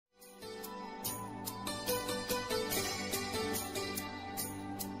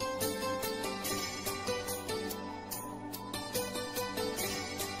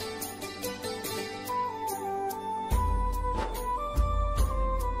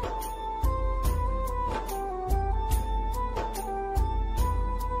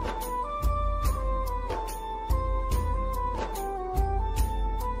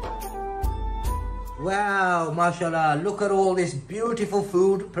Wow, mashallah. Look at all this beautiful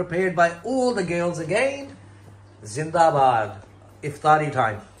food prepared by all the girls again. Zindabad. Iftari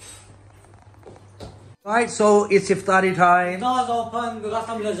time. Right, so it's Iftari time. Doors open, we've got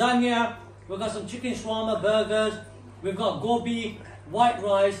some lasagna, we've got some chicken shawarma burgers, we've got gobi, white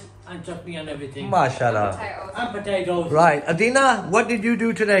rice, and chutney and everything. Mashallah. And potatoes. Right, Adina, what did you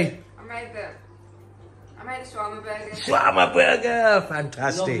do today? I made a shawarma burger. Shawarma burger,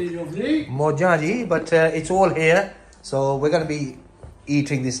 fantastic. Lovely. Moja ji, but it's all here, so we're going to be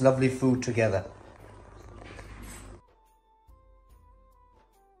eating this lovely food together.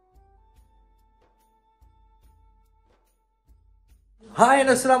 Hi and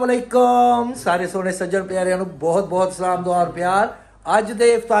assalamu alaikum. सारे सोने सज्जन प्यारे नु बहुत बहुत सलाम दुआ और प्यार. आज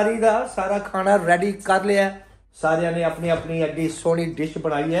दे इफ्तारी दा सारा खाना रेडी कर लिया है. सारियां ने अपनी अपनी एडी सोनी डिश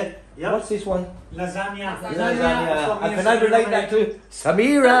बनाई है. What's this one? Lasagna. Lasagna. And can I relate that to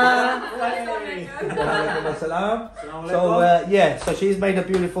Samira? So yeah, so she's made a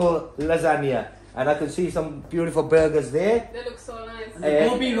beautiful lasagna, and I can see some beautiful burgers there. They look so nice.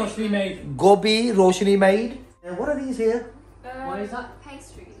 Gobi roshni made. Gobi roshni made. And what are these here? What is that?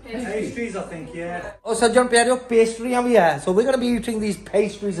 Pastries. Pastries, I think, yeah. Oh, Sajjan Pyareo, pastry we have. So we're going to be eating these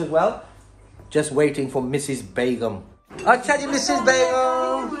pastries as well. Just waiting for Mrs. Begum. Acha ji, Mrs.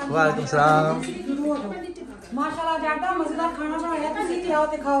 Begum. Walaikum salam. माशाल्लाह ज़्यादा मज़ेदार खाना बनाया तुसी भी आओ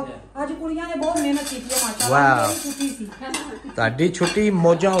ते खाओ आज कुड़ियां ने बहुत मेहनत की है माशाल्लाह वाह छुट्टी सी ताड़ी छुट्टी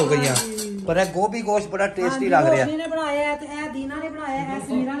मौजा हो गईयां पर है गोभी गोश्त बड़ा टेस्टी लग रहा है ने बनाया है ते ए दीना ने बनाया है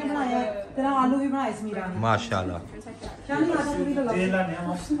समीरा ने बनाया है तेरा आलू भी बनाए समीरा ने माशाल्लाह शानी आ जा पूरी लो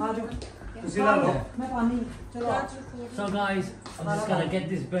आ जाओ तुसी ला लो मैं पानी चलो So guys, I'm just gonna get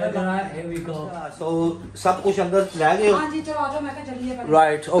this burger out. Here we go. So सब कुछ अंदर ले गए हो हां जी चलो आ जाओ मैं कह चलिए पहले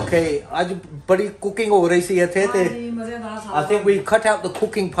Right, okay. आज बड़ी cooking हो रही सी इथे ते I think we cut out the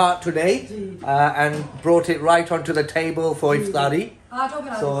cooking part today and brought it right onto the table for Iftari.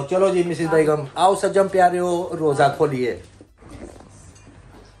 So चलो जी Mrs. Begum आओ सज्जन प्यारेओ रोजा खोलिए.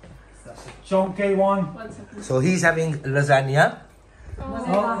 Chunky one. So he's having lasagna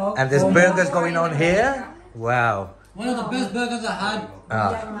and there's burgers going on here. Wow. One of the best burgers I had.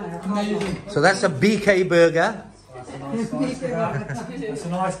 Amazing. So that's a BK burger. That's a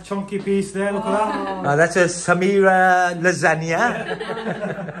nice chunky piece there, look at that. That's a Samira lasagna.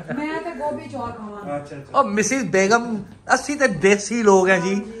 मैं तो गोभी चौर खाऊंगा Oh, Mrs. Begum, ਅਸੀਂ ਤਾਂ ਦੇਸੀ ਲੋਕ हैं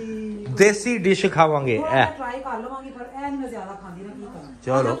जी. देसी डिश खावांगे ट्राई कर लवांगी पर ए नहीं मैं ज्यादा खांदी ना की करूं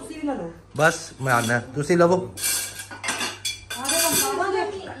चलो तुसी भी ले लो बस मैं आना ਤੁਸੀਂ ਲਵੋ आगे हम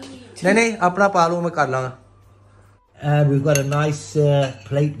खावांगे नहीं अपना पा लो मैं कर लांगा. We've got a nice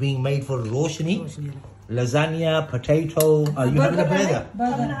plate being made for Roshni. Lasagna, potato. Are you having a burger?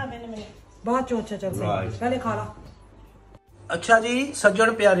 बहुत अच्छा चल पहले खा ला. अच्छा जी सज्जन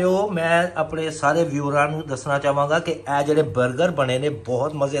प्यारिओ मैं अपने सारे व्यूअਰਾਂ ਨੂੰ ਦੱਸਣਾ ਚਾਹਾਂਗਾ ਕਿ ਇਹ ਜਿਹੜੇ 버ਗਰ ਬਣੇ ਨੇ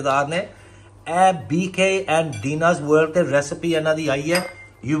ਬਹੁਤ ਮਜ਼ੇਦਾਰ ਨੇ. ਇਹ BK and Dina's World ਤੇ ਰੈਸਿਪੀ ਇਹਨਾਂ ਦੀ ਆਈ ਹੈ.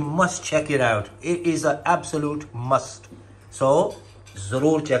 You must check it out. It is an absolute must. So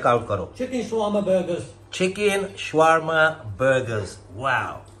ਜ਼ਰੂਰ check out ਕਰੋ. Chicken shawarma burgers. Chicken shawarma burgers.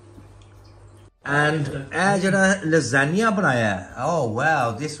 Wow. And ਇਹ ਜਿਹੜਾ lasagna ਬਣਾਇਆ oh wow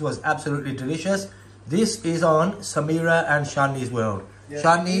this was absolutely delicious. This is on Samira and Shani's world. Yeah.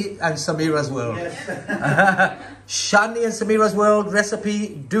 Shani and Samira's world. Yes. Shani and Samira's world recipe.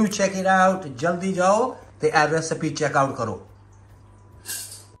 Do check it out. Jaldi jao. The recipe check out karo.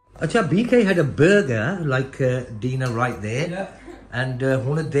 Acha BK had a burger like Dina right there. Yeah. And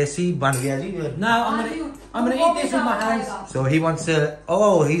hune desi ban gaya ji. Now I'm gonna eat this with my hands. So he wants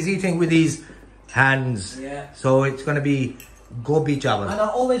oh he's eating with his hands. Yeah. So it's going to be gobi chawal. And I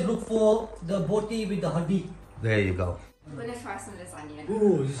always look for the boti with the haddi. There you go. I'm gonna try some lasagna.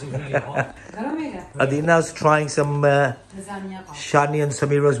 Ooh, this is really hot. गरम है क्या Adina's trying some lasagna खाओ Shani and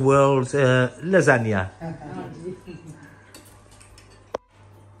Samira's world's lasagna.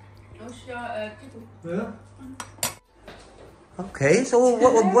 Oh sure, Okay, so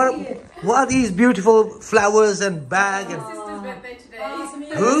what are these beautiful flowers and bag and sister's birthday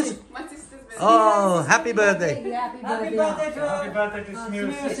today. whose? My sister's birthday. Oh, happy birthday! happy birthday to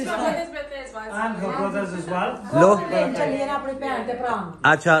Samira's sister His birthday as well. and her brothers as well. Lo. चलिए ना अपने भैन ते भरा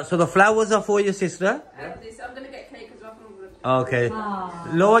Acha, so the flowers are for your sister. So I'm gonna get cake as well from the Okay.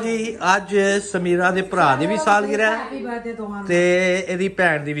 ਲੋ ਜੀ ਅੱਜ ਸਮੀਰਾ ਦੇ ਭਰਾ ਦੀ ਵੀ ਸਾਲਗਿਰਾ ਹੈ हैप्पी बर्थडे तुम्हारा ਤੇ ਇਹਦੀ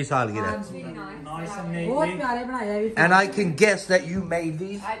ਭੈਣ ਦੀ ਵੀ ਸਾਲਗਿਰਾ ਹੈ. really nice. Nice and neat. बहुत प्यारे बनाया भी And I can guess that you made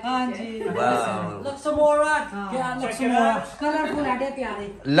these. हां जी Wow. Look some more right. Get on, look some more. Colourful है प्यारे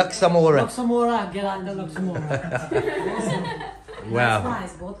Luxamora. Look some more right. Get on, look some more. Wow.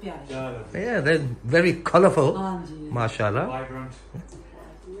 Nice बहुत प्यारे Yeah, they're very colorful. हां जी Mashallah. Vibrant.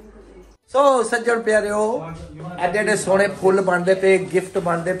 So Sajjan Pyareo, ਐਡੇ ਸੋਹਣੇ ਫੁੱਲ ਬਣਦੇ ਪਏ, gift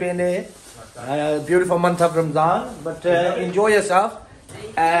ਬਣਦੇ ਪਏ ਨੇ. Beautiful month of Ramadan, but enjoy yourself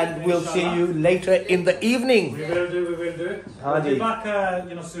and we'll see you later in the evening. We will do. I'll be back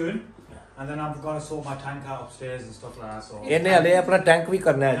soon, and then I've got to sort my tank out upstairs and stuff like that. So ਇਹਨੇ ਹਲੇ ਆਪਣਾ tank ਵੀ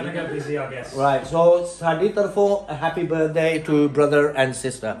ਕਰਨਾ ਹੈ. gonna get busy, I guess. Right, so ਸਾਡੀ ਤਰਫੋਂ happy birthday to brother and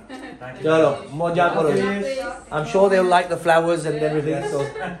sister. Thank you. ਚਲੋ ਮੌਜਾਂ ਕਰੋ. I'm sure they'll like the flowers and everything. So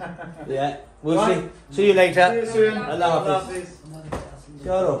yeah, we'll see you later. See you soon. Allah Hafiz.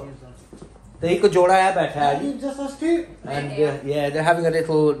 चलो. तो एक जोड़ा है बैठा है जी. Just us two. And yeah, they're having a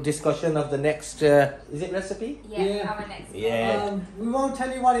little discussion of the next. Is it recipe? Yeah, our next. Yeah. We won't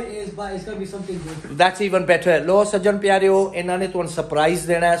tell you what it is, but it's going to be something good. That's even better. Lo Sajjan Pyareo, ਇਹਨਾਂ ਨੇ ਤੁਹਾਨੂੰ surprise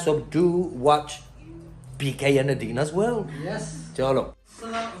ਦੇਣਾ ਹੈ, so do watch BK and Adina's world. Yes. चलो.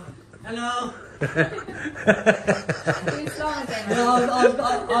 Hello. Doing slow again. No, I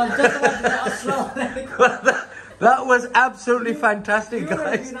was just about to get a slow. That was absolutely fantastic,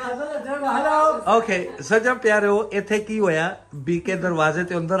 guys. Hello. Okay, Sajjan Pyareo, ਇੱਥੇ ਕੀ ਹੋਇਆ? BK ਦਰਵਾਜ਼ੇ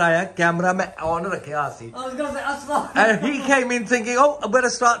ਤੇ ਅੰਦਰ ਆਇਆ, camera ਮੈਂ on ਰੱਖਿਆ ਸੀ. I was going to say Asla. And he came in thinking, oh, I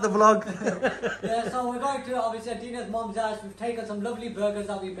better start the vlog. Yeah, so we're going to obviously Adina's mom's house. We've taken some lovely burgers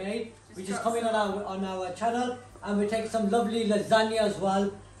that we made, which is coming on our channel, and we take some lovely lasagna as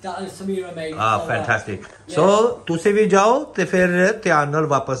well that Samira made. Ah, So, fantastic. yeah. So, ਤੁਸੀਂ ਵੀ ਜਾਓ ਤੇ ਫਿਰ ਧਿਆਨ ਨਾਲ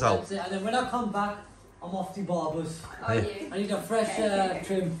ਵਾਪਸ ਆਓ. That's it. And then when I come back, I'm off to Abbus. Oh, yeah. I need a fresh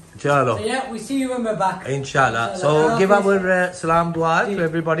trim. Chalo. So yeah, we see you when we're back. Inshallah. So, give our salam dua to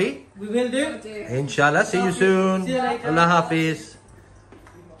everybody. We will do. Inshallah. See you soon. See you later. Allah Hafiz.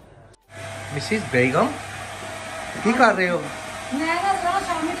 Mrs. Begum, ਕੀ ਕਰ ਰਹੇ ਹੋ? ਮੈਂ ਨਾ ਜ਼ਰਾ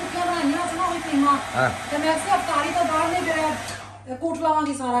ਸ਼ਾਮੀ ਟੁੱਕੀਆਂ ਬਣਾਈਆਂ ਸੀ ਨਾ ਉਹ ਕੀਮਾ ਹਾਂ. ਤੇ ਮੈਂ ਸੀ ਅਫਤਾਰੀ ਤੋਂ ਬਾਅਦ ਨੇ ਫਿਰ ਕੁੱਟ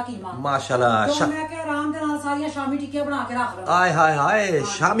ਲਵਾਂਗੀ ਸਾਰਾ ਕੀਮਾ. ਮਾਸ਼ਾਅੱਲਾ. तो मैं क्या आराम के नाल सारियां शामी टिक्कियां बना के रख लवां. आय हाय हाय,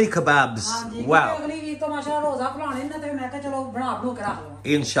 शामी kebabs. हां Wow. अगली वीक तो माशाल्लाह रोजा खुलाने ने ते मैं क्या चलो बना के रख लवां.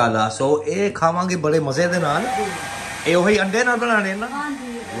 Inshallah. So, ਇਹ ਖਾਵਾਂਗੇ ਬੜੇ ਮਜ਼ੇ ਦੇ ਨਾਲ. ਇਹ ਉਹੀ ਅੰਡੇ ਨਾਲ ਬਣਾਣੇ ਨਾ? हां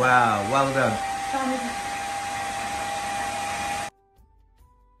जी. Wow, well done. Shami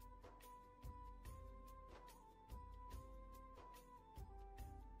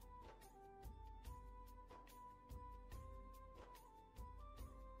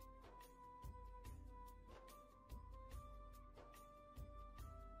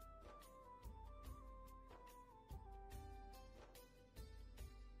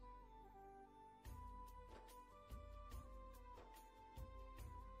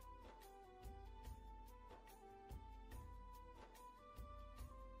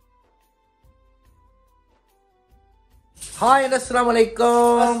Hi and assalamu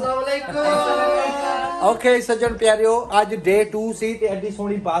alaikum. Okay, Sajjan Pyareo, ਅੱਜ day 2 ਸੀ ਤੇ ਐਡੀ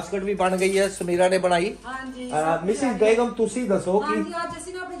ਸੋਹਣੀ ਬਾਸਕਟ ਵੀ ਬਣ ਗਈ ਹੈ, ਸਮੀਰਾ ਨੇ ਬਣਾਈ. हां जी. Mrs. Begum, ਤੁਸੀਂ ਦੱਸੋ हां ਕਿ जी आज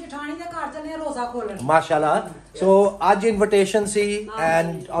ਅਸੀਂ ਨਾ ਆਪਣੀ ਜਠਾਣੀ ਦੇ ਘਰ ਚੱਲੇ ਆ ਰੋਜ਼ਾ ਖੋਲਣ. Mashallah. So, ਅੱਜ invitation C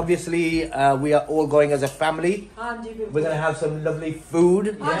and obviously we are all going as a family. हां जी We're बिल्कुल. going to have some lovely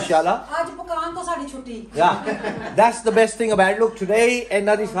food, inshallah. आज पकान तो साडी छुट्टी. Yeah, that's the best thing about it. Look, today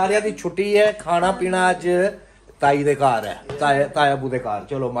ਇਹਨਾਂ ਦੀ ਸਾਰਿਆਂ ਦੀ ਛੁੱਟੀ ਹੈ, ਖਾਣਾ ਪੀਣਾ ਅੱਜ ਤਾਈ ਦੇ ਘਰ ਹੈ, ਤਾਇਆ ਬੂ ਦੇ ਘਰ.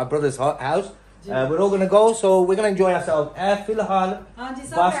 ਚਲੋ, my brother's house. We're all going to go, so we're going to enjoy ourselves. Filhal, हां जी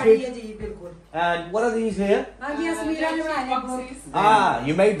सब रेडी है जी बिल्कुल. and what are these here? हां जी असमीरा ने बनाए Boxes. Ah,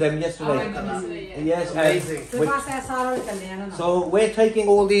 you made them yesterday. Yeah. Yes, Amazing. ਤੇ ਬਸ ਇਹ ਸਾਰਾ ਨਿਕਲਨੇ ਆ ਨਾ. so we're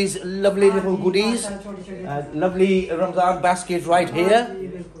taking all these lovely little goodies, lovely Ramadan baskets right here.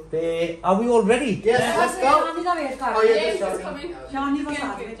 Are we all ready? Yes, let's go. ਸ਼ਾਨੀ the wait ਕਰ. Oh, yeah, Yeah, just it's show me. coming. ਸ਼ਾਨੀ ਬਸ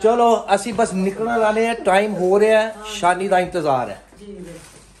ਆ ਗਏ. ਚਲੋ ਅਸੀਂ ਬਸ ਨਿਕਲਣ ਵਾਲੇ ਹਾਂ, ਟਾਈਮ ਹੋ ਰਿਹਾ ਹੈ, ਸ਼ਾਨੀ ਦਾ ਇੰਤਜ਼ਾਰ ਹੈ. ਜੀ ਬਿਲਕੁਲ.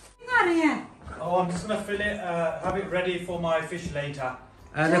 ਕੀ ਕਰ ਰਹੇ हैं? Oh, I'm just gonna fill it. Have it ready for my fish later.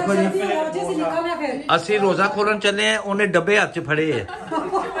 ਦੇਖੋ ਜੀ, जैसे निकलना फिर. ਅਸੀਂ ਰੋਜ਼ਾ ਖੋਲਣ ਚੱਲੇ ਹਾਂ, ਉਹਨੇ ਡੱਬੇ ਹੱਥ 'ਚ ਫੜੇ ਹੈ.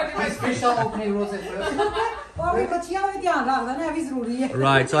 Fish are opening rose first. और भी बच्चियां भी ध्यान रखना ना, ये भी जरूरी है.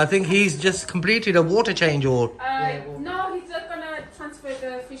 Right, so I think he's just completed a water change or No, he's just gonna transfer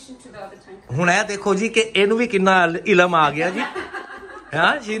the fish into the other tank. ਹੁਣ ਇਹ ਦੇਖੋ ਜੀ ਕਿ ਇਹਨੂੰ ਵੀ ਕਿੰਨਾ ਇਲਮ ਆ ਗਿਆ ਜੀ.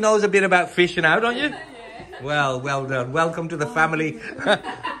 Yeah, she knows a bit about fish now, don't you? Well done. Welcome to the family.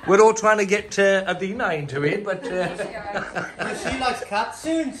 We're all trying to get Adina into it, but She likes cats.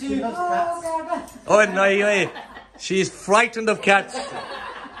 She loves cats. Oh, God. oh no, she's frightened of cats.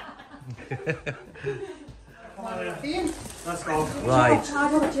 Let's go. Right. आ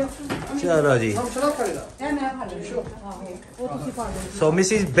जाओ बच्चे. चलो जी. ए मैं फाड़ लूं. हां वो तुसी फाड़ लो. So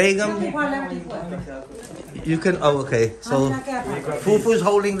Mrs. Begum, फाड़ ले ठीक है. you can. Oh, okay. So मैं क्या फाड़. Fufu's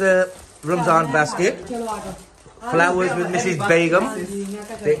holding the Ramadan basket. चलो आ जाओ. Flowers with Mrs. Begum.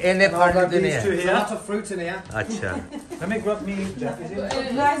 The ene part of the These two ne. here. Lots of fruit in here. Acha. Let me grab me. Jack, is it?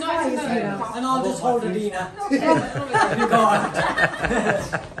 Guys, No, it's guys, not. And I'll just hold Adina. You go on.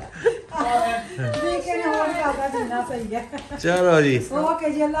 के ने और का जीना सही है चलो जी okay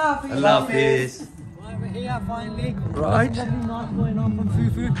ji Allah Hafiz Allah Hafiz Right, we're here finally. Right. Lovely night going on from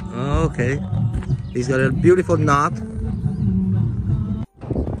Fufu. Okay, he's got a beautiful knot.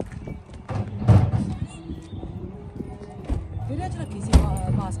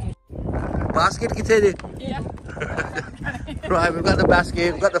 Basket kithe ji? Yeah. Right, we've got the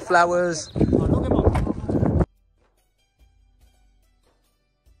basket, we've got the flowers.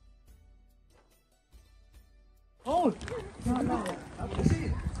 Oh,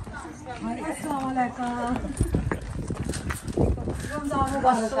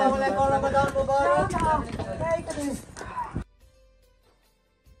 Assalamualaikum Ramadan Mubarak.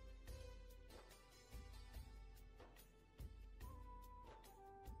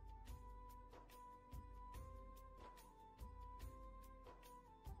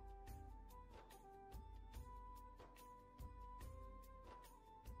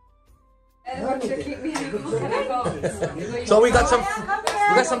 So we got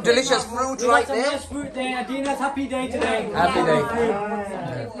some delicious fruit right there. Nice fruit there. Adina's happy day today. Happy day.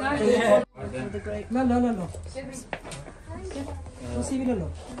 लो ਤੁਸੀਂ ਵੀ ਲੈ ਲਓ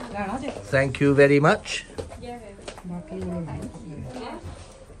ਲੈਣਾ ਜੇ Thank you very much.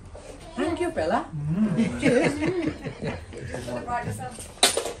 Thank you पहला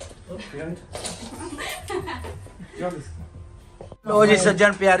लो जी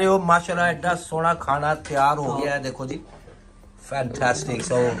सज्जन प्यारे हो माशाल्लाह एडा सोना खाना तैयार हो गया है देखो जी fantastic.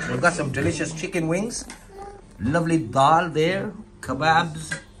 So we've got some delicious chicken wings, lovely dal there,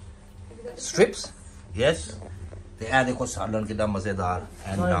 kebabs, strips, yes. The add देखो सालन कितना मजेदार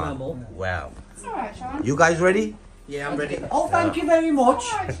and naan. Wow. Alright, Sean. You guys ready? Yeah, I'm ready. Oh, thank you very much.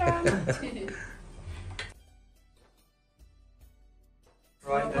 Alright, Sean.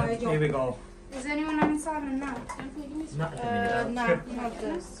 Right then, here we go. Is anyone on silent now? No, not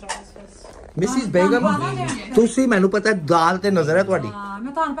this. Mrs. Begum, ਤੁਸੀਂ ਮੈਨੂੰ ਪਤਾ ਦਾਲ ਤੇ ਨਜ਼ਰ ਹੈ ਤੁਹਾਡੀ ਹਾਂ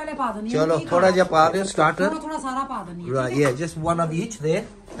ਮੈਂ ਤੁਹਾਨੂੰ ਪਹਿਲੇ ਪਾ ਦਨੀ ਚਲੋ ਥੋੜਾ ਜਿਹਾ ਪਾ ਦਿਓ ਸਟਾਰਟਰ ਥੋੜਾ ਸਾਰਾ ਪਾ ਦਨੀ right yeah just one of each there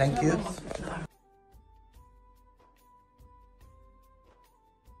thank you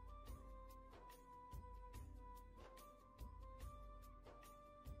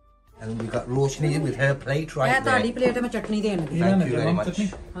and we got Roshni with her plate right ਇਹ there ਤੁਹਾਡੀ ਪਲੇਟ ਮੈਂ ਚਟਨੀ ਦੇਣ ਲੱਗੀ thank you very much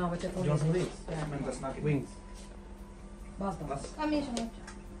ਹਾਂ ਬੱਚੇ Do you want some wings? That's not wings. Bus bus Come here, Sean.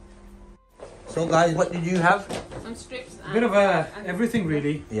 so guys what did you have Some strips. A bit of everything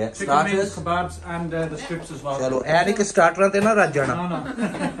really. Yeah, Chicken wings, starters. kebabs, and the strips as well. ਚਲੋ ਇਹ ਨਹੀਂ ਕਿ ਸਟਾਰਟਰਾਂ ਤੇ ਨਾ ਰੱਜ ਜਾਣਾ No, no.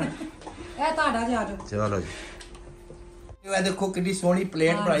 ਇਹ ਤੁਹਾਡਾ ਜੀ ਆਜੋ ਚਲੋ ਜੀ ਇਹ ਦੇਖੋ ਕਿੰਨੀ ਸੋਹਣੀ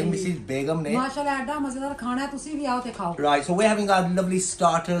ਪਲੇਟ ਬਣਾਈ ਮਿਸਿਸ ਬੇਗਮ ਨੇ ਮਾਸ਼ਾਅੱਲਾ ਐਡਾ ਮਜ਼ੇਦਾਰ ਖਾਣਾ ਹੈ ਤੁਸੀਂ ਵੀ ਆਓ ਤੇ ਖਾਓ right so we're having our lovely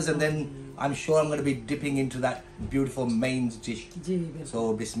starters and then I'm sure I'm going to be dipping into that beautiful mains dish ਜੀ ਬਿਲਕੁਲ so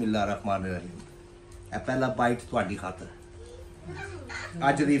bismillah rahman rahim ਇਹ ਪਹਿਲਾ ਬਾਈਟ ਤੁਹਾਡੀ ਖਾਤਰ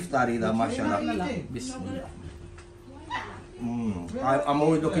ਅੱਜ ਦੀ ਇਫਤਾਰੀ ਦਾ ਮਾਸ਼ਾਅੱਲਾ bismillah I'm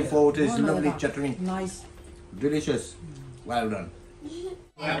always looking forward to this lovely chutney nice delicious well done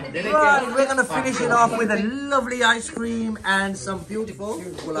right, we're going to finish it off with a lovely ice cream and some beautiful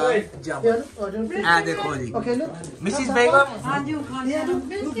gulab jamun. And देखो जी, Mrs. Begum, ਹਾਂਜੀ ਉਹ ਖਾਣੇ ਆ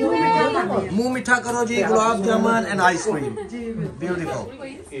मुंह मीठा करो जी, gulab jamun and ice cream. Beautiful.